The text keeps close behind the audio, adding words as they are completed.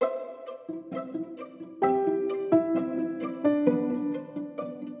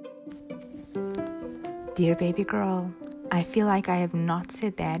Dear baby girl, I feel like I have not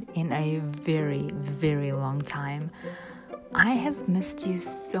said that in a very, very long time. I have missed you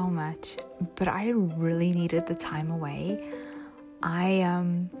so much, but I really needed the time away.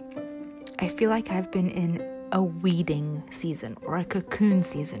 I feel like I've been in a weeding season or a cocoon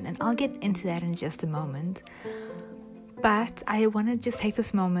season, and I'll get into that in just a moment. But I want to just take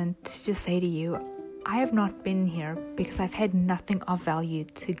this moment to just say to you, I have not been here because I've had nothing of value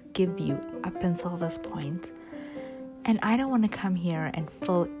to give you up until this point. And I don't want to come here and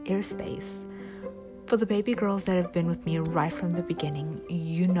fill airspace. For the baby girls that have been with me right from the beginning,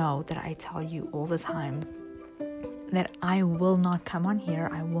 you know that I tell you all the time that I will not come on here,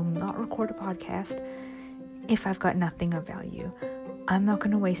 I will not record a podcast if I've got nothing of value. I'm not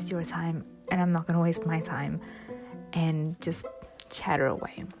going to waste your time, and I'm not going to waste my time and just chatter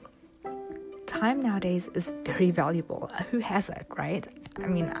away. Time nowadays is very valuable. Who has it, right? I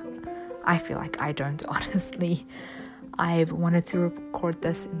mean, I feel like I don't, honestly. I've wanted to record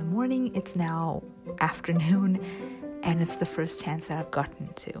this in the morning. It's now afternoon, and it's the first chance that I've gotten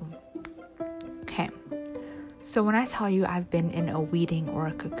to. Okay, so when I tell you I've been in a weeding or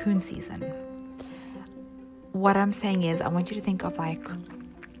a cocoon season, what I'm saying is I want you to think of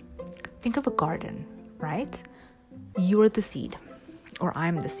a garden, right? You're the seed, or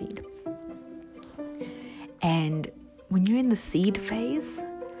I'm the seed. And when you're in the seed phase,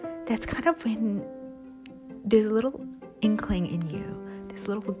 that's kind of when there's a little inkling in you, this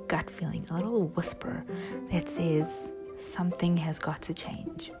little gut feeling, a little whisper that says something has got to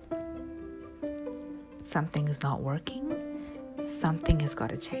change. Something is not working. Something has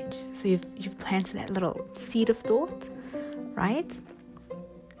got to change. So you've planted that little seed of thought, right?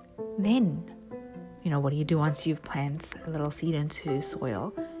 Then, what do you do once you've planted a little seed into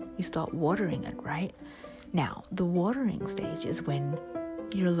soil? You start watering it, right? Now, the watering stage is when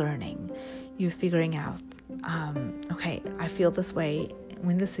you're learning. You're figuring out, okay, I feel this way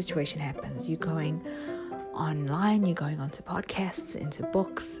when this situation happens. You're going online, you're going onto podcasts, into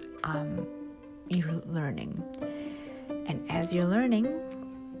books, you're learning. And as you're learning,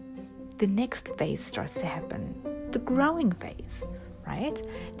 the next phase starts to happen, the growing phase, right?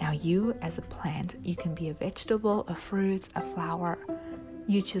 Now you as a plant, you can be a vegetable, a fruit, a flower.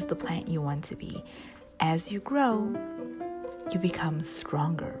 You choose the plant you want to be. As you grow, you become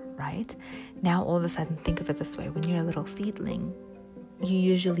stronger, right? Now all of a sudden, think of it this way. When you're a little seedling, you're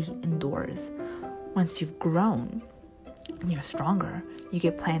usually indoors. Once you've grown and you're stronger, you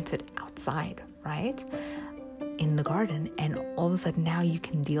get planted outside, right? In the garden, and all of a sudden now you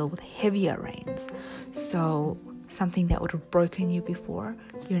can deal with heavier rains. So something that would have broken you before,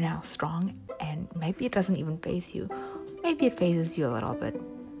 you're now strong, and maybe it doesn't even faze you. Maybe it phases you a little bit,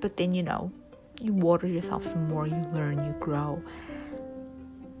 but then you water yourself some more, you learn, you grow.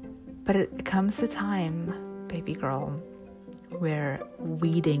 But it comes a time, baby girl, where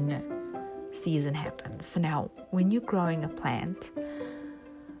weeding season happens. So now, when you're growing a plant,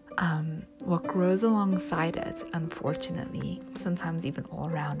 what grows alongside it, unfortunately, sometimes even all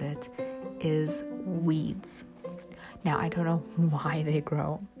around it, is weeds. Now, I don't know why they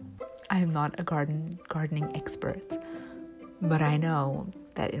grow. I'm not a gardening expert, but I know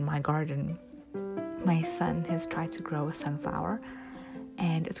that in my garden, my son has tried to grow a sunflower,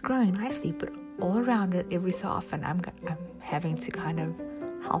 and it's growing nicely, but all around it, every so often, I'm having to kind of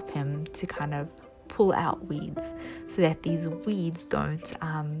help him to kind of pull out weeds so that these weeds don't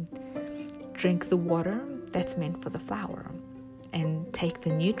drink the water that's meant for the flower and take the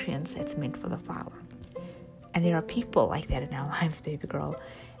nutrients that's meant for the flower. And there are people like that in our lives, baby girl,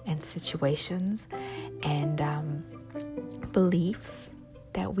 and situations and beliefs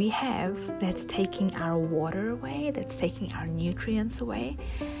that we have that's taking our water away, that's taking our nutrients away.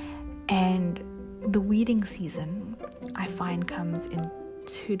 And the weeding season, I find, comes in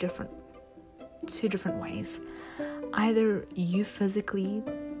two different ways. Either you physically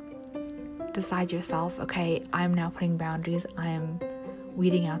decide yourself, okay, I'm now putting boundaries, I am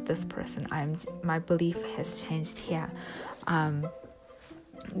weeding out this person, my belief has changed here,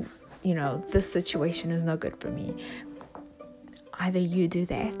 this situation is no good for me. Either you do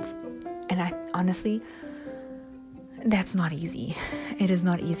that, and honestly, that's not easy. It is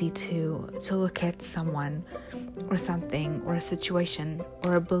not easy to look at someone or something or a situation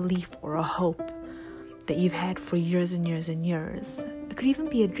or a belief or a hope that you've had for years and years and years. It could even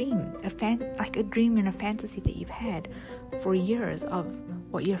be a dream, like a dream and a fantasy that you've had for years of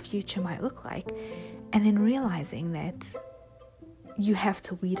what your future might look like, and then realizing that you have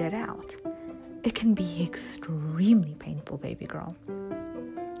to weed it out. It can be extremely painful, baby girl,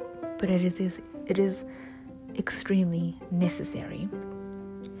 but it is extremely necessary.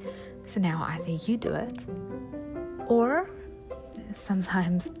 So now either you do it, or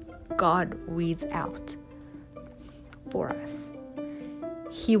sometimes God weeds out for us.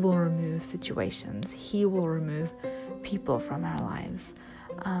 He will remove situations. He will remove people from our lives.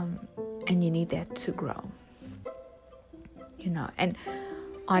 And you need that to grow. And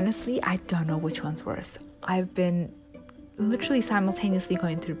honestly, I don't know which one's worse. I've been literally simultaneously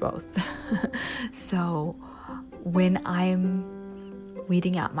going through both. So when I'm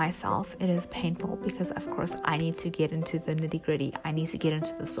weeding out myself, it is painful because, of course, I need to get into the nitty-gritty. I need to get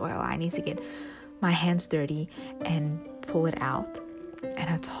into the soil. I need to get my hands dirty and pull it out.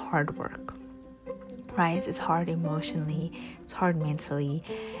 And it's hard work, right? It's hard emotionally. It's hard mentally.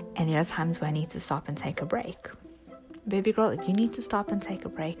 And there are times where I need to stop and take a break. Baby girl, if you need to stop and take a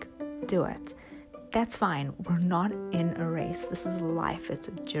break, do it. That's fine. We're not in a race. This is life. It's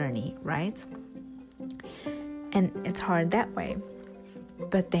a journey, right? And it's hard that way.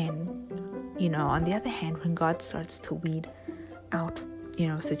 But then, on the other hand, when God starts to weed out,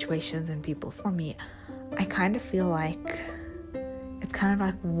 situations and people for me, I kind of feel like it's kind of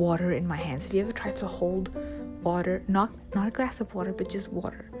like water in my hands. Have you ever tried to hold water? Not a glass of water, but just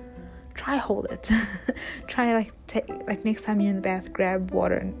water. Try hold it. Try like next time you're in the bath, grab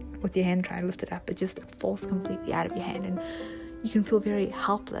water and with your hand try and lift it up. It just falls completely out of your hand, and you can feel very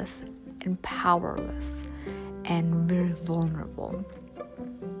helpless and powerless and very vulnerable.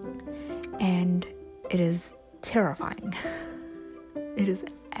 And it is terrifying. It is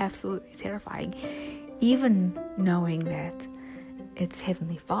absolutely terrifying. Even knowing that it's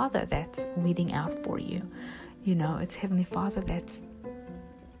Heavenly Father that's weeding out for you. It's Heavenly Father that's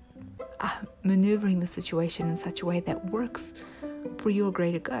maneuvering the situation in such a way that works for your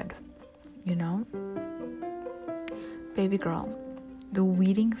greater good. Baby girl, the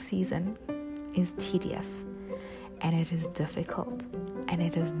weeding season is tedious, and it is difficult, and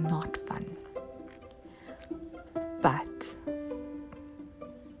it is not fun. But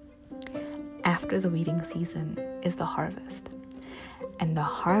after the weeding season is the harvest. And the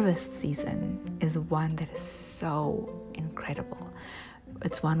harvest season is one that is so incredible.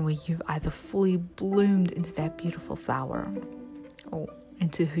 It's one where you've either fully bloomed into that beautiful flower or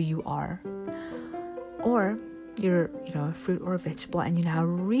into who you are, or you're, a fruit or a vegetable and you're now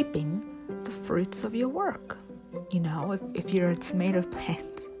reaping the fruits of your work. If you're a tomato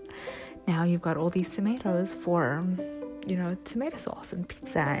plant, now you've got all these tomatoes for, tomato sauce and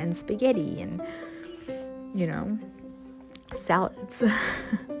pizza and spaghetti and, salads.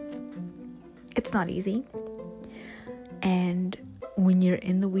 It's not easy. And when you're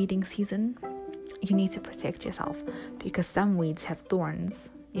in the weeding season, you need to protect yourself because some weeds have thorns,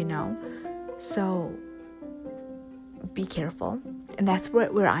 so be careful. And that's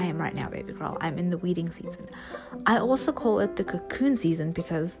where I am right now, baby girl. I'm in the weeding season. I also call it the cocoon season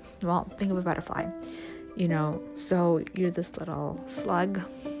because, think of a butterfly, so you're this little slug.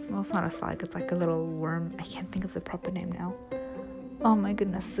 Well, it's not a slug, it's like a little worm. I can't think of the proper name now. Oh my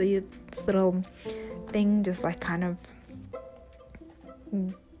goodness. So you this little thing just like kind of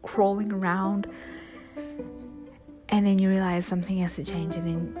crawling around, and then you realize something has to change, and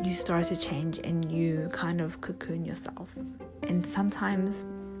then you start to change and you kind of cocoon yourself. And sometimes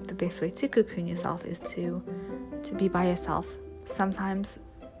the best way to cocoon yourself is to be by yourself. Sometimes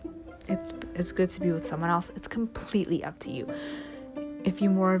it's good to be with someone else. It's completely up to you. If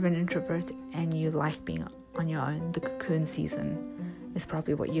you're more of an introvert and you like being on your own, the cocoon season is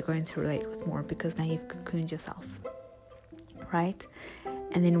probably what you're going to relate with more, because now you've cocooned yourself, right?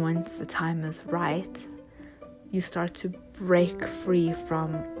 And then once the time is right, you start to break free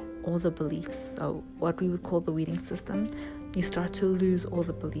from all the beliefs. So what we would call the weeding system, you start to lose all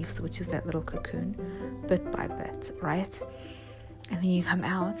the beliefs, which is that little cocoon, bit by bit, right? And then you come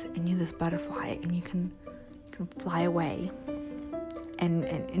out and you're this butterfly, and you can fly away and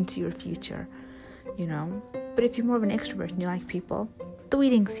into your future, But if you're more of an extrovert and you like people, the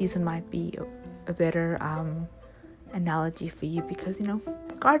weeding season might be a better analogy for you, because,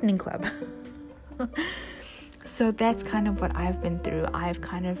 gardening club. So that's kind of what I've been through. I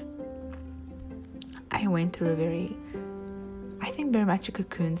went through very much a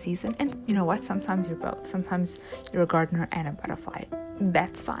cocoon season. And you know what? Sometimes you're both. Sometimes you're a gardener and a butterfly.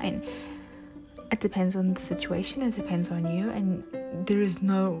 That's fine. It depends on the situation. It depends on you. And there is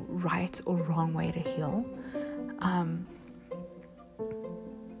no right or wrong way to heal.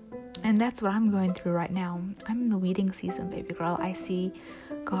 And that's what I'm going through right now. I'm in the weeding season, baby girl. I see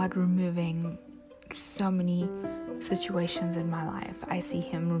God removing so many situations in my life. I see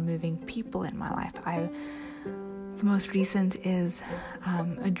Him removing people in my life. The most recent is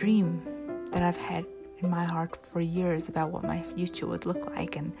a dream that I've had in my heart for years about what my future would look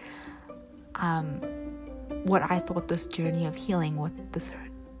like, and what I thought this journey of healing, what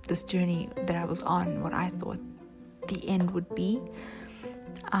this journey that I was on, what I thought the end would be,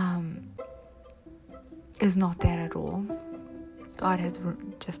 is not that at all. God has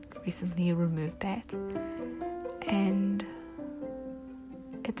just recently removed that, and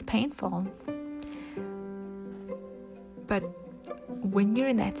it's painful. But when you're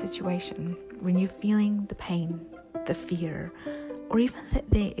in that situation, when you're feeling the pain, the fear, or even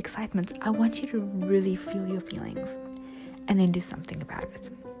the excitement, I want you to really feel your feelings and then do something about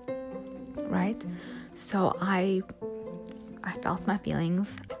it, right? So I felt my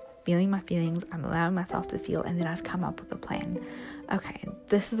feelings, feeling my feelings, I'm allowing myself to feel, and then I've come up with a plan. Okay,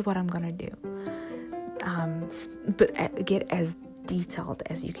 this is what I'm gonna do. But get as detailed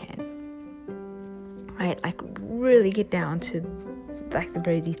as you can, right? Like really get down to like the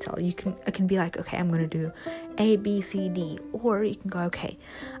very detail. It can be like, okay, I'm going to do A, B, C, D, or you can go, okay,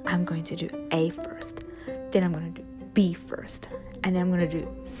 I'm going to do A first, then I'm going to do B first, and then I'm going to do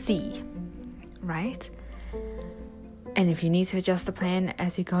C, right? And if you need to adjust the plan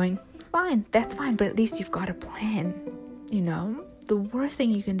as you're going, fine, that's fine, but at least you've got a plan, you know? The worst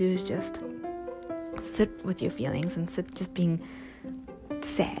thing you can do is just sit with your feelings and sit just being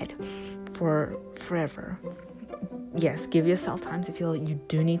sad for forever. Yes, give yourself time to feel. You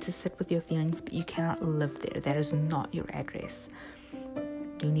do need to sit with your feelings, but you cannot live there. That is not your address.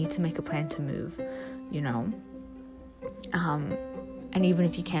 You need to make a plan to move, you know. And even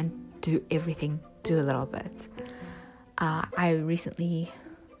if you can't do everything, do a little bit. I recently,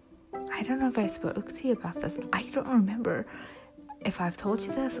 I don't know if I spoke to you about this. I don't remember if I've told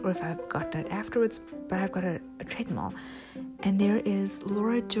you this or if I've gotten it afterwards, but I've got a treadmill. And there is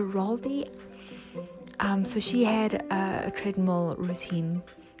Laura Giraldi. So she had a treadmill routine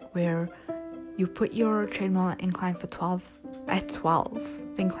where you put your treadmill incline for 12.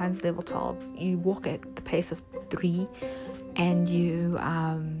 The incline's level 12. You walk at the pace of 3, and you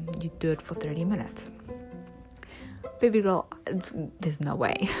do it for 30 minutes. Baby girl, there's no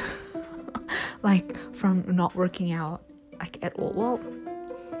way. Like from not working out like at all. Well,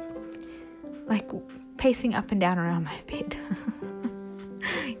 like pacing up and down around my bed.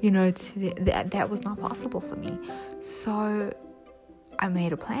 You know, that was not possible for me. So I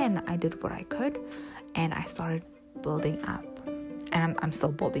made a plan. I did what I could, and I started building up. And I'm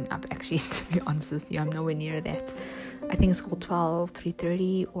still building up, actually, to be honest with you. I'm nowhere near that. I think it's called 12,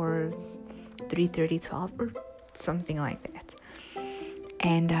 3:30 or 3:30, 12 or something like that.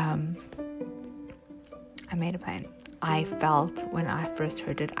 And I made a plan. I felt, when I first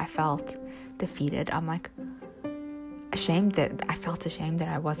heard it, I felt defeated. I'm like, ashamed that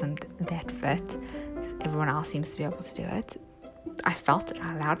I wasn't that fit. Everyone else seems to be able to do it. I felt it.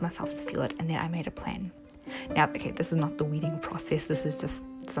 I allowed myself to feel it, and then I made a plan. Now, okay, this is not the weeding process. This is just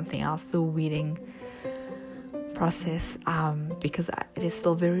something else. The weeding process, because it is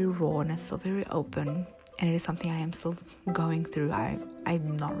still very raw and it's still very open, and it is something I am still going through.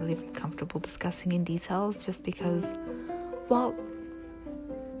 I'm not really comfortable discussing in details, just because, well,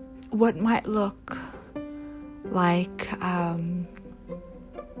 what might look like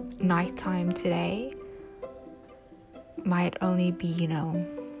nighttime today might only be, you know,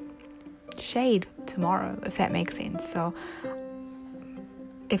 shade tomorrow, if that makes sense. So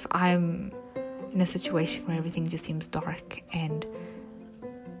if I'm in a situation where everything just seems dark and,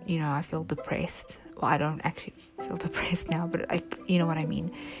 you know, I feel depressed, well, I don't actually feel depressed now, but like, you know what I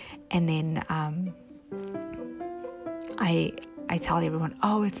mean. And then I tell everyone,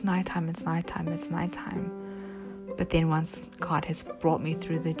 oh, it's nighttime. But then once God has brought me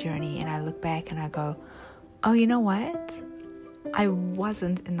through the journey and I look back and I go, oh, you know what? I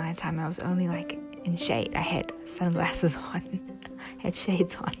wasn't in nighttime. I was only like in shade. I had sunglasses on, had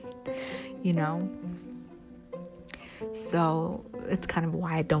shades on, you know? So it's kind of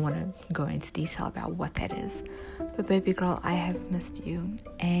why I don't want to go into detail about what that is. But baby girl, I have missed you,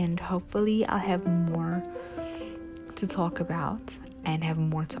 and hopefully I'll have more to talk about and have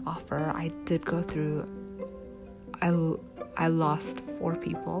more to offer. I did go through, I lost 4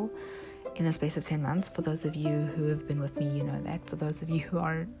 people in the space of 10 months. For those of you who have been with me, you know that. For those of you who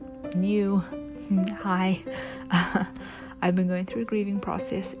are new, hi. I've been going through a grieving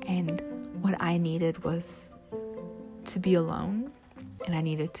process, and what I needed was to be alone, and I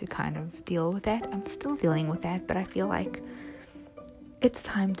needed to kind of deal with that. I'm still dealing with that, but I feel like it's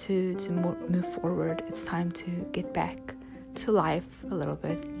time to move forward. It's time to get back to life a little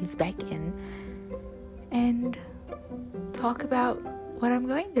bit, ease back in, and talk about what I'm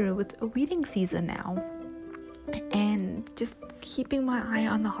going through with a weeding season now, and just keeping my eye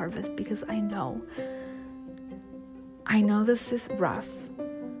on the harvest, because I know this is rough,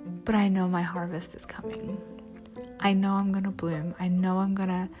 but I know my harvest is coming. I know I'm going to bloom. I know I'm going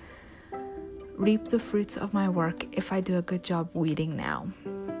to reap the fruits of my work if I do a good job weeding now.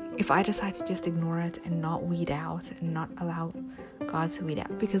 If I decide to just ignore it and not weed out and not allow God to weed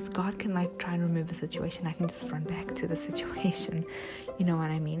out, because God can like try and remove the situation, I can just run back to the situation. You know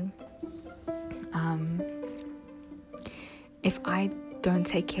what I mean? If I don't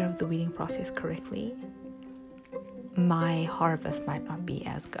take care of the weeding process correctly, my harvest might not be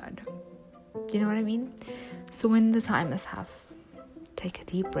as good. You know what I mean? So when the time is tough, take a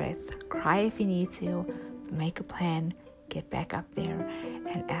deep breath, cry if you need to, make a plan, get back up there,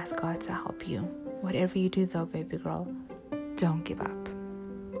 and ask God to help you. Whatever you do though, baby girl, don't give up.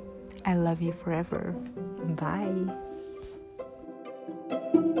 I love you forever. Bye.